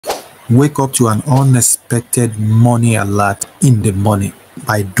wake up to an unexpected money alert in the morning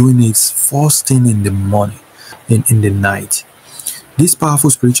by doing it first thing in the morning, in the night. This powerful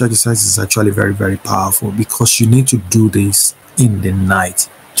spiritual exercise is actually very, very powerful because you need to do this in the night,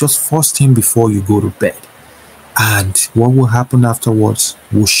 just first thing before you go to bed. And what will happen afterwards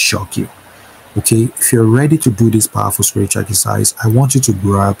will shock you. Okay, if you're ready to do this powerful spiritual exercise, I want you to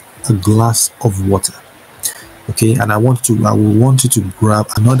grab a glass of water. Okay, and I will want you to grab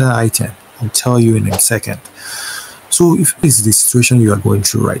another item. I'll tell you in a second. So if it's the situation you are going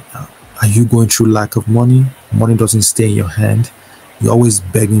through right now, are you going through lack of money? Money doesn't stay in your hand. You're always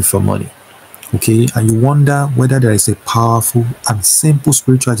begging for money. Okay, and you wonder whether there is a powerful and simple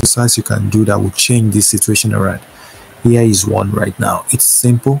spiritual exercise you can do that will change this situation around. Here is one right now. It's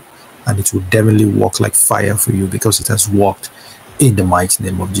simple and it will definitely work like fire for you because it has worked in the mighty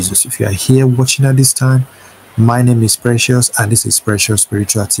name of Jesus. If you are here watching at this time, my name is Precious and this is Precious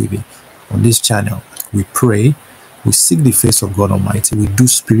Spiritual TV. On this channel, we pray, we seek the face of God Almighty, we do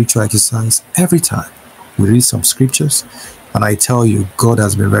spiritual exercise every time. We read some scriptures, and I tell you, God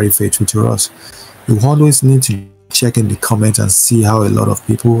has been very faithful to us. You always need to check in the comments and see how a lot of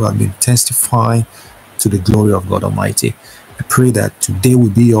people have been testifying to the glory of God Almighty. I pray that today will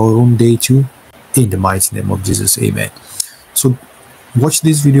be your own day too, in the mighty name of Jesus. Amen. So watch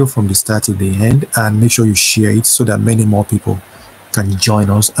this video from the start to the end and make sure you share it so that many more people can join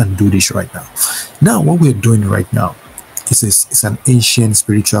us and do this right now. Now, what we're doing right now is an ancient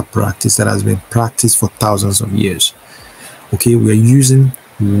spiritual practice that has been practiced for thousands of years. Okay, we're using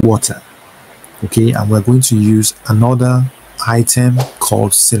water. Okay, and we're going to use another item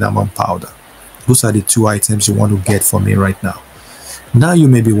called cinnamon powder. Those are the two items you want to get for me right now. Now you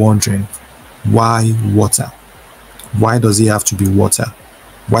may be wondering, why water? Why does it have to be water?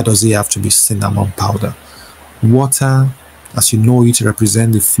 Why does it have to be cinnamon powder? Water, as you know, it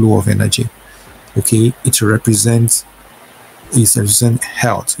represents the flow of energy. Okay, it represents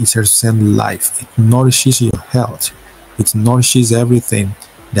health, it represents life, it nourishes your health, it nourishes everything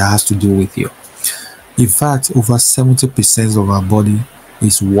that has to do with you. In fact, over 70% of our body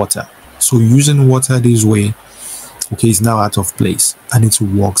is water. So using water this way, okay, is now out of place and it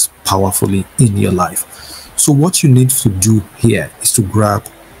works powerfully in your life. So what you need to do here is to grab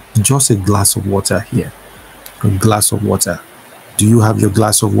just a glass of water here. A glass of water. Do you have your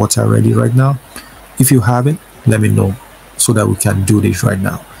glass of water ready right now? If you have it, let me know so that we can do this right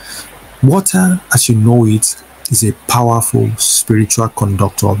now. Water, as you know it, is a powerful spiritual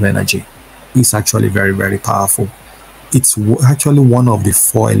conductor of energy. It's actually very, very powerful. It's actually one of the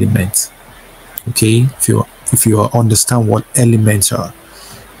four elements. Okay, if you understand what elements are,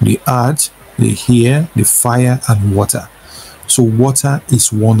 the earth, the air, the fire, and water. So water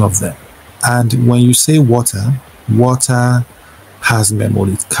is one of them. And when you say water, water has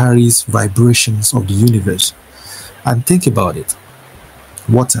memory. It carries vibrations of the universe. And think about it.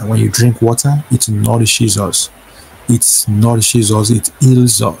 Water, when you drink water, it nourishes us. It nourishes us, it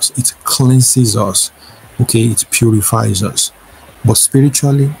heals us, it cleanses us. Okay, it purifies us. But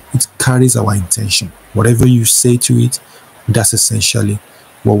spiritually, it carries our intention. Whatever you say to it, that's essentially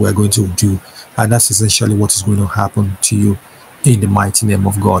what we're going to do. And that's essentially what is going to happen to you in the mighty name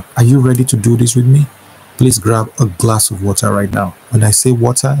of God. Are you ready to do this with me? Please grab a glass of water right now. When I say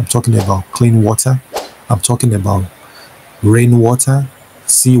water, I'm talking about clean water. I'm talking about rainwater,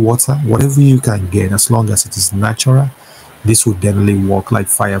 seawater, whatever you can get, as long as it is natural. This will definitely work like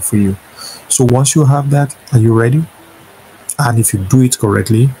fire for you. So once you have that, are you ready? And if you do it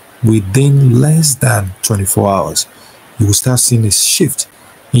correctly, within less than 24 hours, you will start seeing a shift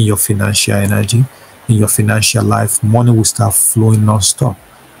in your financial energy, in your financial life. Money will start flowing non-stop.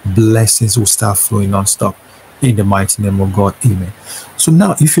 Blessings will start flowing non-stop in the mighty name of God. Amen. So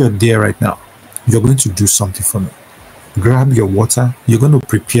now, if you're there right now, you're going to do something for me. Grab your water. You're going to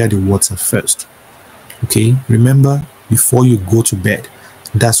prepare the water first. Okay, remember, before you go to bed,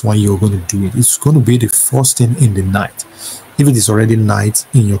 that's when you're going to do it. It's going to be the first thing in the night. If it is already night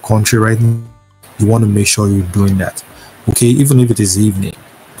in your country right now, you want to make sure you're doing that. Okay, even if it is evening,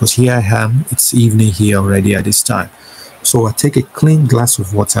 because here I am, it's evening here already at this time. So I take a clean glass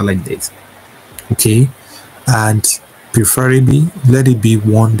of water like this. Okay, and preferably let it be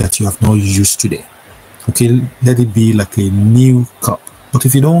one that you have not used today. Okay, let it be like a new cup. But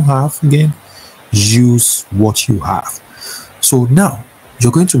if you don't have, again, use what you have. So now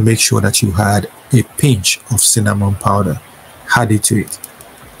you're going to make sure that you add a pinch of cinnamon powder. Add it to it.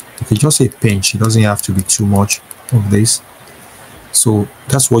 Okay, just a pinch. It doesn't have to be too much of this. So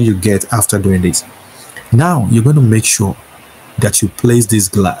that's what you get after doing this. Now you're going to make sure that you place this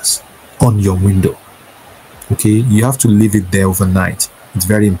glass on your window. Okay, you have to leave it there overnight. It's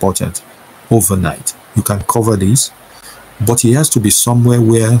very important. Overnight. You can cover this, but it has to be somewhere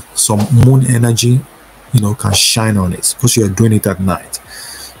where some moon energy, can shine on it, because you are doing it at night.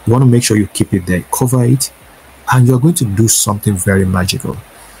 You want to make sure you keep it there, cover it, and you're going to do something very magical.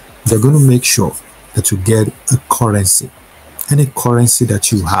 You're going to make sure that you get a currency, any currency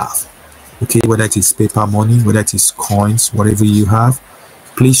that you have, okay, whether it is paper money, whether it is coins, whatever you have,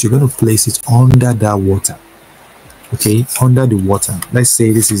 please, you're going to place it under that water, okay, under the water. Let's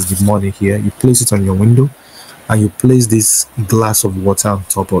say this is the money here. You place it on your window, and you place this glass of water on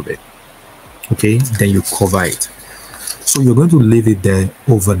top of it, okay, then you cover it. So you're going to leave it there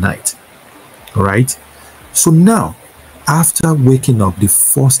overnight. All right. So now, after waking up the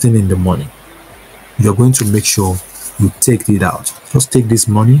first thing in the morning, you're going to make sure you take it out. Just take this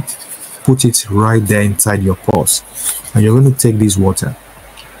money, put it right there inside your purse, and you're going to take this water.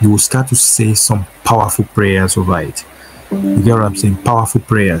 You will start to say some powerful prayers over it. You get what I'm saying? Powerful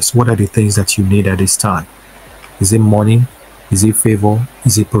prayers. What are the things that you need at this time? Is it money? Is it favor?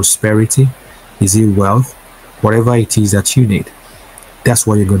 Is it prosperity? Is it wealth? Whatever it is that you need, that's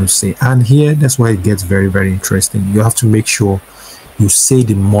what you're going to say. And here, that's why it gets very, very interesting. You have to make sure you say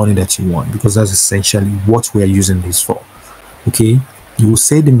the money that you want, because that's essentially what we are using this for. Okay, you will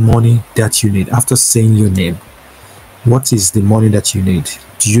say the money that you need after saying your name. What is the money that you need?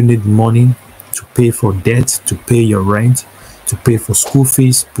 Do you need money to pay for debt, to pay your rent, to pay for school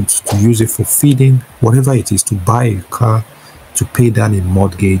fees, to use it for feeding, whatever it is, to buy a car, to pay down a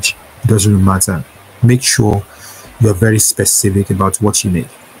mortgage? It doesn't matter. Make sure you're very specific about what you need.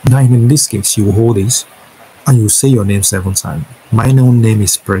 Now, in this case, you will hold this and you say your name 7 times. My own name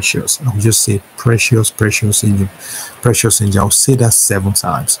is Precious. I'll just say Precious, Precious Angel, Precious Angel. I'll say that 7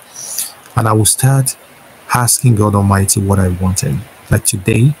 times. And I will start asking God Almighty what I wanted. Like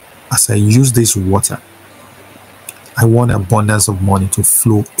today, as I use this water, I want abundance of money to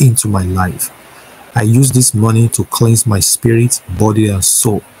flow into my life. I use this money to cleanse my spirit, body, and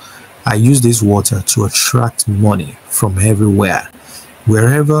soul. I use this water to attract money from everywhere.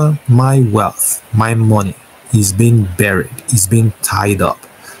 Wherever my wealth, my money is being buried, is being tied up,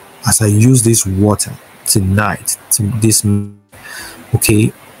 as I use this water tonight,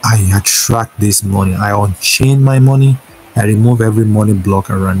 okay, I attract this money. I unchain my money. I remove every money block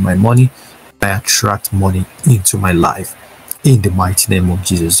around my money. I attract money into my life in the mighty name of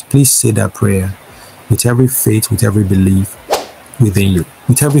Jesus. Please say that prayer with every faith, with every belief within you,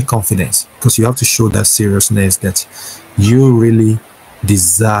 with every confidence, because you have to show that seriousness that you really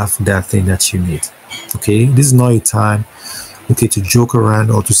deserve that thing that you need. Okay, this is not a time, okay, to joke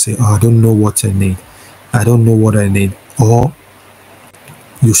around or to say, oh, I don't know what I need, I don't know what I need, or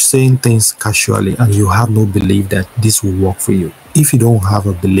you're saying things casually and you have no belief that this will work for you. If you don't have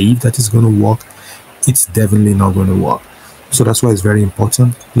a belief that it's going to work, it's definitely not going to work. So that's why it's very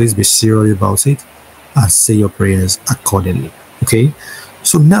important. Please be serious about it and say your prayers accordingly. Okay,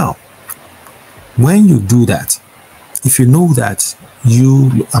 so now when you do that, if you know that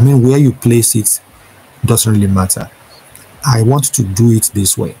where you place it doesn't really matter. I want to do it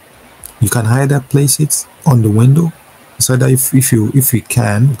this way. You can either place it on the window. It's either if you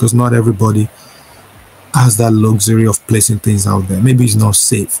can, because not everybody has that luxury of placing things out there. Maybe it's not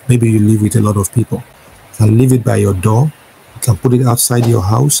safe. Maybe you live with a lot of people. You can leave it by your door. You can put it outside your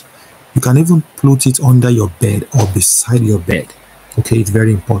house. You can even put it under your bed or beside your bed. Okay, it's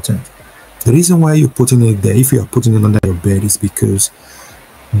very important. The reason why you're putting it there, if you are putting it under your bed, is because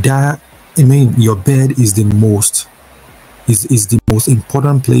your bed is the most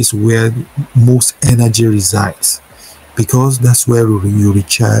important place where most energy resides, because that's where you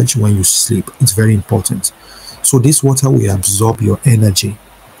recharge when you sleep. It's very important. So this water will absorb your energy,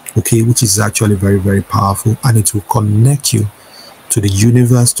 okay, which is actually very, very powerful, and it will connect you to the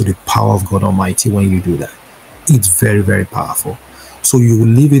universe, to the power of God Almighty. When you do that, it's very, very powerful. So you will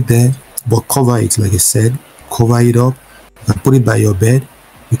leave it there, but cover it. Like I said, cover it up. You can put it by your bed,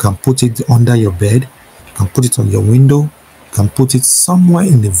 you can put it under your bed, you can put it on your window, you can put it somewhere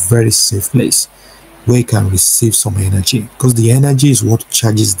in a very safe place where you can receive some energy, because the energy is what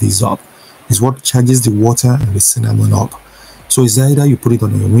charges this up, is what charges the water and the cinnamon up. So it's either you put it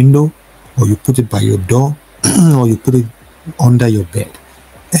on your window, or you put it by your door, or you put it under your bed.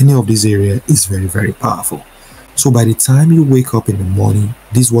 Any of this area is very, very powerful. So by the time you wake up in the morning,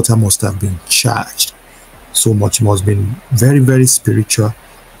 this water must have been charged so much, must have been very, very spiritual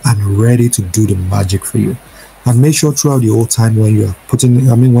and ready to do the magic for you. And make sure throughout the whole time when you are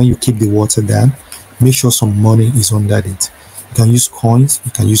when you keep the water down, make sure some money is under it. You can use coins,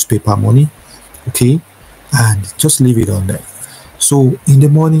 you can use paper money, okay, and just leave it on there. So in the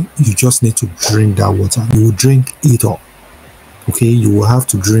morning, you just need to drink that water. You will drink it all, Okay, you will have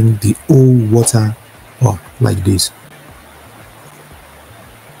to drink the whole water up like this.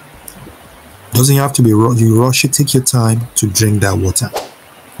 Doesn't have to be you rush it. Take your time to drink that water.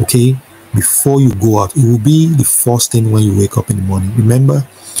 Okay, before you go out, it will be the first thing when you wake up in the morning. Remember,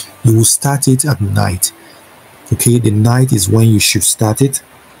 you will start it at night. Okay, the night is when you should start it.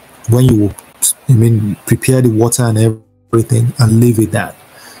 When you will, prepare the water and everything and leave it there.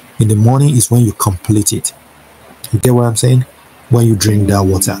 In the morning is when you complete it. You get what I'm saying? When you drink that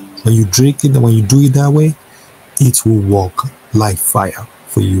water, when you drink it, when you do it that way, it will work like fire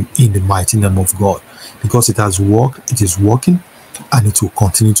for you in the mighty name of God, because it has worked, it is working, and it will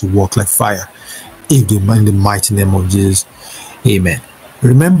continue to work like fire in the mighty name of Jesus. Amen.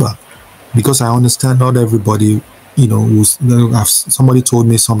 Remember, because I understand not everybody, somebody told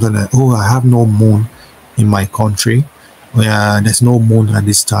me something like, oh, I have no moon in my country, there's no moon at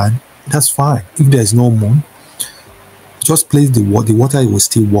this time. That's fine. If there's no moon, just place the water will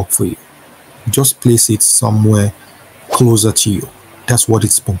still work for you. Just place it somewhere closer to you. That's what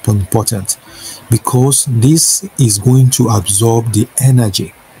is important, because this is going to absorb the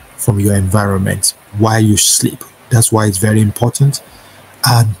energy from your environment while you sleep. That's why it's very important.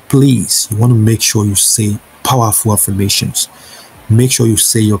 And please, you want to make sure you say powerful affirmations. Make sure you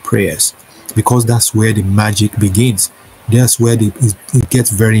say your prayers, because that's where the magic begins. That's where it gets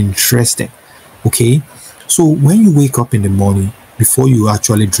very interesting. Okay, so when you wake up in the morning, before you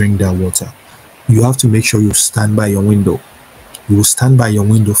actually drink that water, you have to make sure you stand by your window. You will stand by your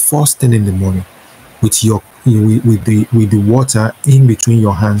window first thing in the morning with the water in between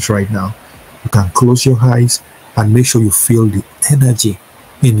your hands right now. You can close your eyes and make sure you feel the energy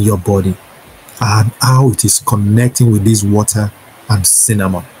in your body and how it is connecting with this water and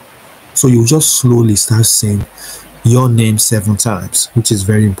cinnamon. So you just slowly start saying your name 7 times, which is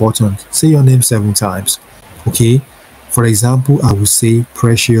very important. Say your name 7 times. Okay, for example, I will say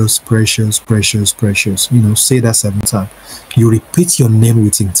precious, precious, precious, precious. Say that 7 times. You repeat your name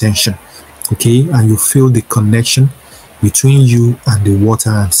with intention. Okay, and you feel the connection between you and the water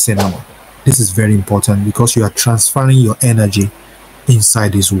and cinnamon. This is very important because you are transferring your energy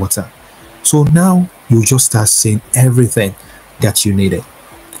inside this water. So now you just start saying everything that you needed.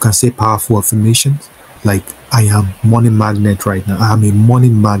 You can say powerful affirmations like, I am money magnet right now. I am a money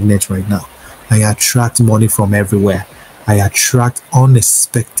magnet right now. I attract money from everywhere. I attract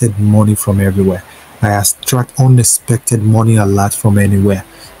unexpected money from everywhere. I attract unexpected money alert from anywhere.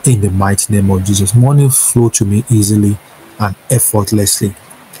 In the mighty name of Jesus, money flow to me easily and effortlessly.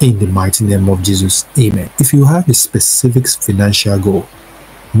 In the mighty name of Jesus. Amen. If you have a specific financial goal,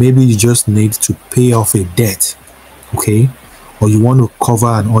 maybe you just need to pay off a debt, okay? Or you want to cover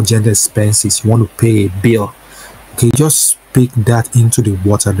an urgent expenses, you want to pay a bill, okay? Just speak that into the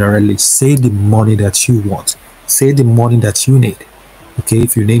water directly. Say the money that you want. Say the money that you need, okay?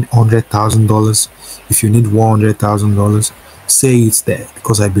 If you need $100,000, if you need $100,000, say it's there,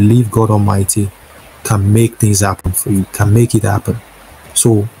 because I believe God Almighty can make things happen for you, can make it happen.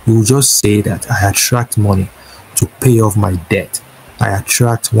 So you just say that I attract money to pay off my debt. I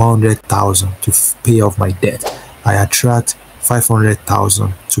attract 100,000 to pay off my debt. I attract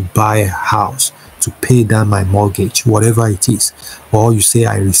 500,000 to buy a house, to pay down my mortgage, whatever it is. Or you say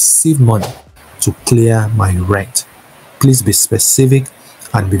I receive money to clear my rent. Please be specific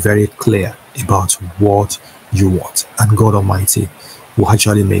and be very clear about what you want, and God Almighty will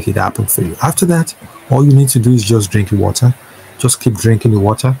actually make it happen for you. After that, all you need to do is just drink water. Just keep drinking the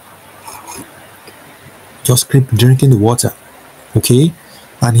water. Just keep drinking the water. Okay?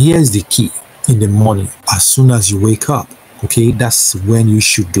 And here's the key. In the morning, as soon as you wake up, okay, that's when you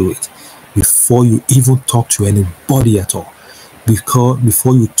should do it. Before you even talk to anybody at all. Before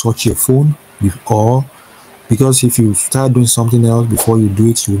you touch your phone, because if you start doing something else before you do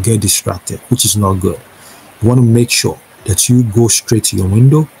it, you'll get distracted, which is not good. You want to make sure that you go straight to your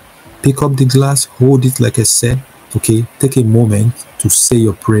window, pick up the glass, hold it like I said. Okay, take a moment to say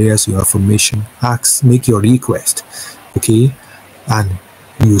your prayers, your affirmation, make your request, okay, and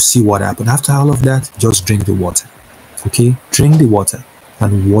you'll see what happens. After all of that, just drink the water, okay? Drink the water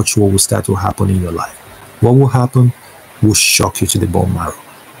and watch what will start to happen in your life. What will happen will shock you to the bone marrow.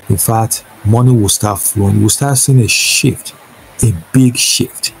 In fact, money will start flowing. You will start seeing a shift, a big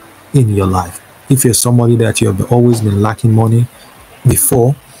shift in your life. If you're somebody that you have always been lacking money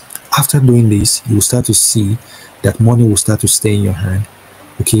before, after doing this, you will start to see that money will start to stay in your hand.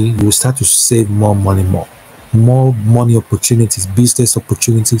 Okay, you will start to save more money, more money opportunities, business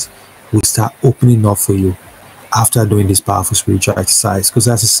opportunities will start opening up for you after doing this powerful spiritual exercise, because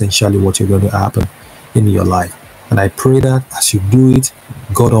that's essentially what you're going to happen in your life. And I pray that as you do it,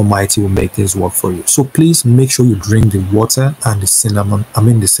 God Almighty will make things work for you. So please make sure you drink the water and the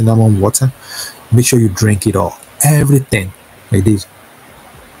cinnamon water. Make sure you drink it all. Everything like this.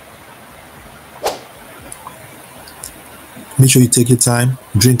 Make sure you take your time,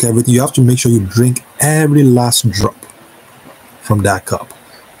 drink everything. You have to make sure you drink every last drop from that cup.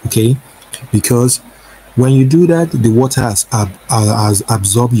 Okay? Because when you do that, the water has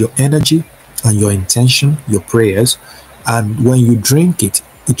absorbed your energy and your intention, your prayers. And when you drink it,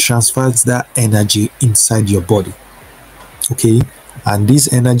 it transfers that energy inside your body. Okay? And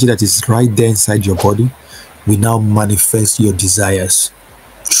this energy that is right there inside your body will now manifest your desires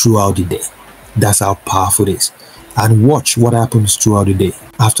throughout the day. That's how powerful it is. And watch what happens throughout the day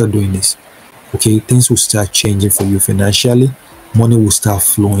after doing this. Okay? Things will start changing for you financially. Money will start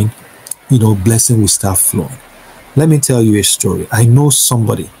flowing. Blessing will start flowing. Let me tell you a story. I know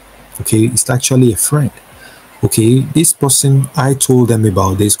somebody. Okay? It's actually a friend. Okay, this person, I told them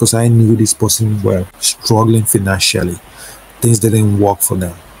about this because I knew this person were struggling financially. Things didn't work for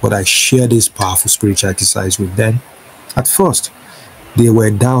them. But I shared this powerful spiritual exercise with them. At first, they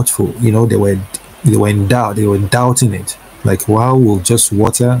were doubtful. They were in doubt. They were doubting it. Like, wow, will just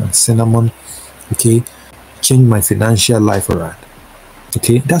water and cinnamon, okay, change my financial life around?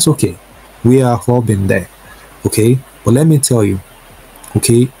 Okay, that's okay. We have all been there. Okay, but let me tell you,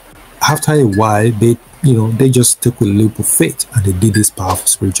 okay, after a while, they just took a leap of faith and they did this powerful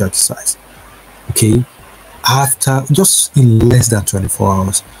spiritual exercise. Okay, after just in less than 24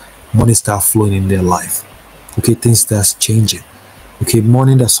 hours, money started flowing in their life. Okay, things start changing. Okay,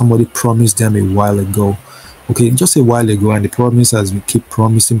 money that somebody promised them a while ago. Okay, just a while ago, and the promise, as we keep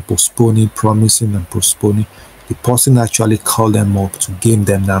promising, promising and postponing, the person actually called them up to give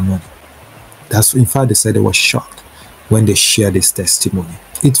them that money. In fact, they said they were shocked when they shared this testimony.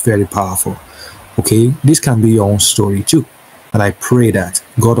 It's very powerful. Okay, this can be your own story too. And I pray that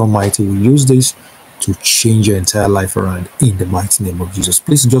God Almighty will use this to change your entire life around in the mighty name of Jesus.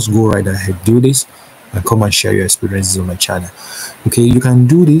 Please just go right ahead, do this, and come and share your experiences on my channel. Okay, you can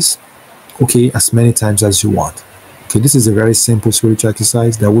do this, okay, as many times as you want. Okay, this is a very simple spiritual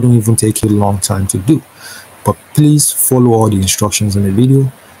exercise that wouldn't even take you a long time to do. But please follow all the instructions in the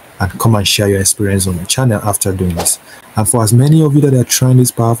video and come and share your experience on my channel after doing this. And for as many of you that are trying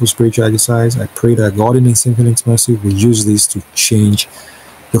this powerful spiritual exercise, I pray that God in His infinite mercy will use this to change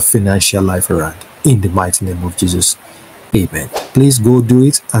your financial life around in the mighty name of Jesus. Amen. Please go do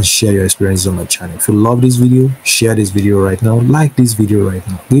it and share your experiences on my channel. If you love this video, share this video right now. Like this video right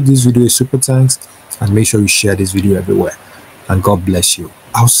now. Give this video a super thanks and make sure you share this video everywhere. And God bless you.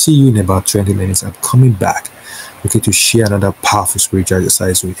 I'll see you in about 20 minutes. I'm coming back, okay, to share another powerful spiritual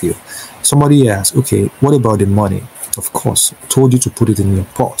exercise with you. Somebody asked, okay, what about the money? Of course, I told you to put it in your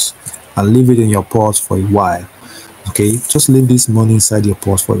purse and leave it in your purse for a while. Okay, just leave this money inside your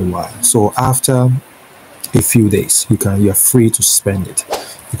purse for a while. So after a few days, you're free to spend it,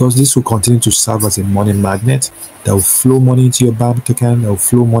 because this will continue to serve as a money magnet that will flow money into your bank account, that will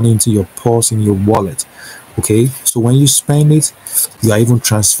flow money into your purse, in your wallet. Okay, so when you spend it, you are even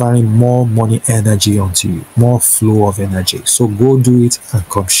transferring more money energy onto you, more flow of energy. So go do it and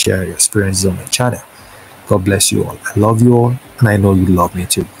come share your experiences on my channel. God bless you all. I love you all, and I know you love me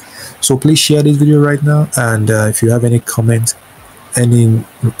too. So please share this video right now, and if you have any comment, any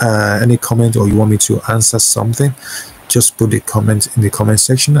comment, or you want me to answer something, just put the comment in the comment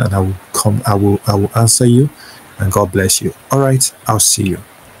section, and I will answer you. And God bless you. All right, I'll see you.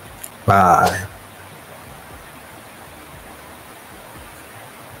 Bye.